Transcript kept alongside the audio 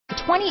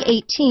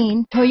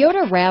2018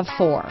 Toyota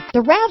RAV4.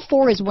 The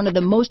RAV4 is one of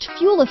the most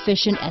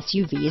fuel-efficient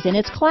SUVs in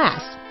its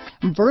class.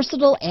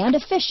 Versatile and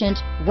efficient,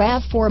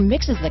 RAV4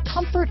 mixes the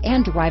comfort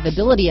and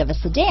drivability of a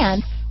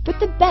sedan with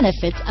the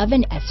benefits of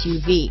an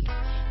SUV.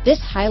 This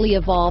highly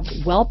evolved,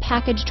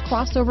 well-packaged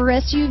crossover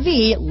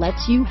SUV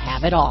lets you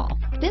have it all.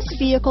 This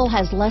vehicle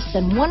has less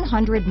than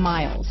 100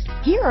 miles.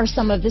 Here are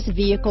some of this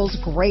vehicle's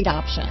great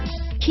options: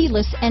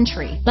 keyless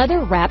entry,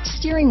 leather-wrapped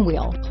steering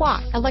wheel,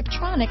 clock,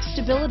 electronic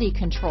stability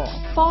control,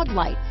 fog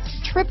lights,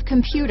 trip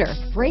computer,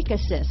 brake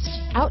assist,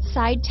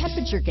 outside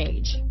temperature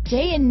gauge,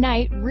 day and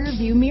night rear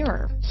view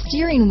mirror,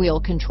 steering wheel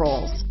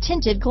controls,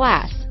 tinted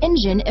glass,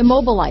 engine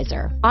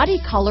immobilizer, body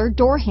color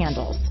door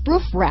handles,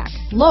 roof rack,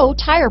 low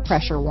tire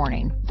pressure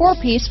warning,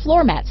 4-piece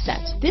floor mat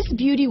set. This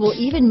beauty will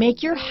even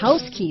make your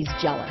house keys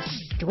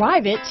jealous.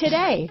 Drive it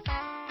today.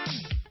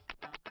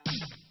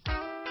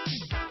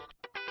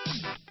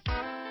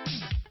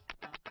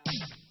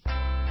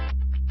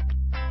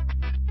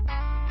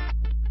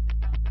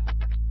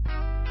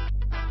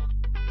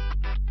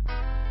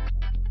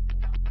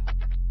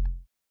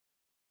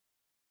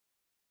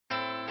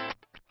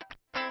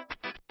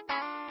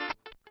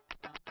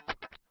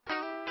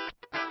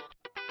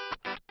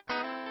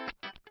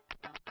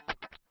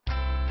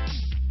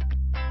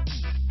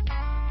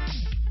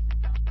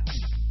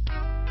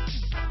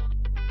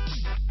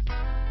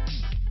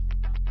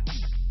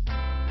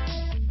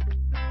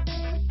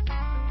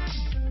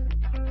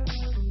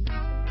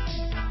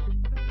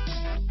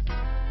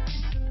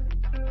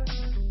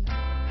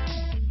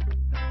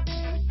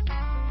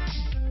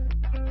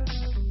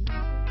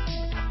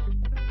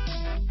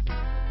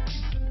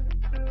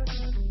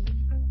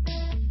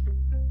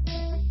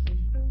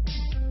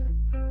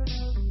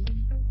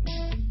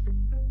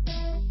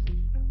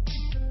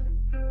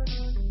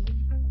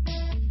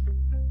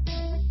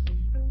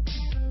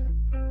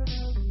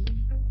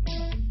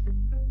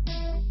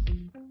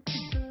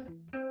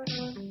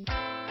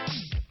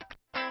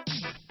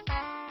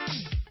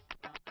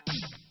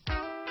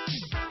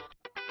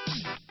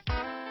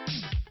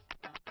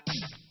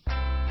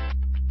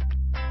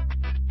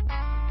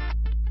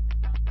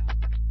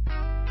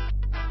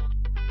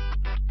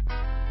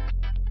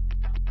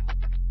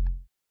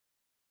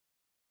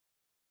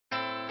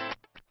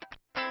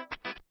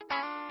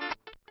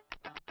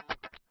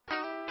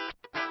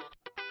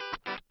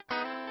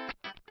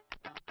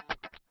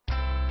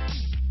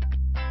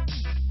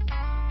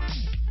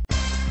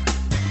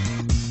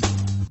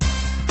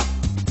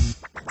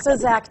 So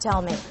Zach,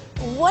 tell me,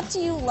 what do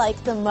you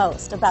like the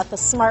most about the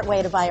smart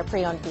way to buy a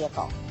pre-owned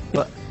vehicle?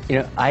 Well,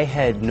 I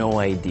had no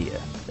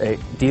idea a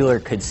dealer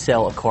could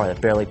sell a car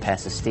that barely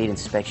passed a state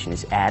inspection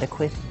is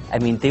adequate. I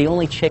mean, they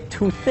only check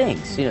 2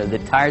 things. The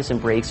tires and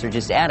brakes are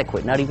just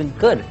adequate, not even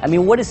good. I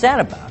mean, what is that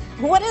about?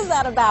 What is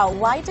that about?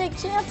 Why take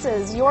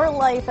chances? Your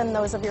life and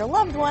those of your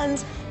loved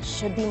ones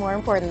should be more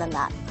important than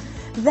that.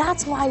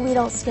 That's why we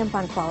don't skimp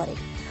on quality.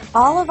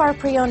 All of our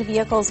pre-owned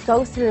vehicles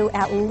go through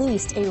at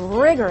least a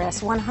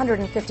rigorous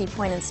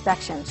 150-point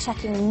inspection,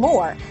 checking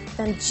more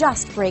than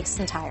just brakes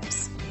and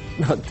tires.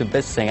 The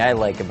best thing I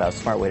like about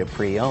Smart Way to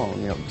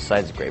Pre-Own,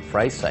 besides the great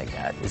price I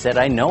got, is that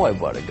I know I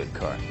bought a good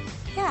car.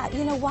 Yeah,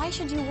 why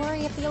should you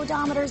worry if the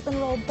odometer's been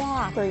rolled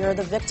back, or you're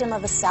the victim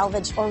of a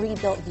salvaged or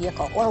rebuilt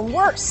vehicle, or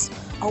worse,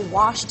 a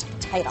washed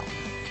title?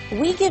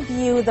 We give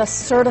you the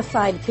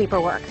certified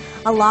paperwork,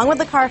 along with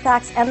the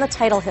Carfax and the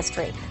title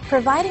history,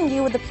 providing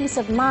you with the peace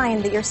of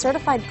mind that your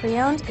certified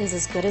pre-owned is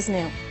as good as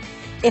new.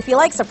 If you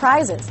like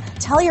surprises,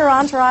 tell your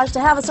entourage to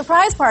have a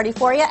surprise party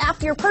for you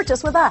after your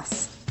purchase with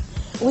us.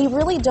 We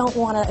really don't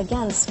want to,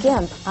 again,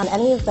 skimp on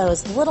any of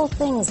those little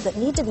things that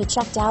need to be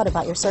checked out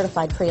about your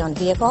certified pre-owned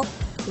vehicle.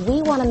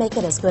 We want to make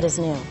it as good as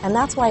new, and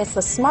that's why it's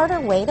the smarter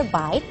way to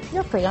buy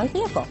your pre-owned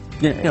vehicle.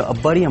 A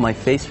buddy on my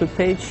Facebook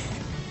page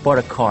bought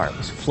a car. It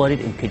was flooded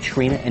in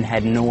Katrina and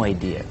had no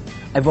idea.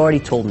 I've already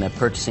told him that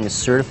purchasing a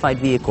certified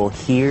vehicle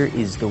here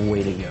is the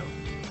way to go.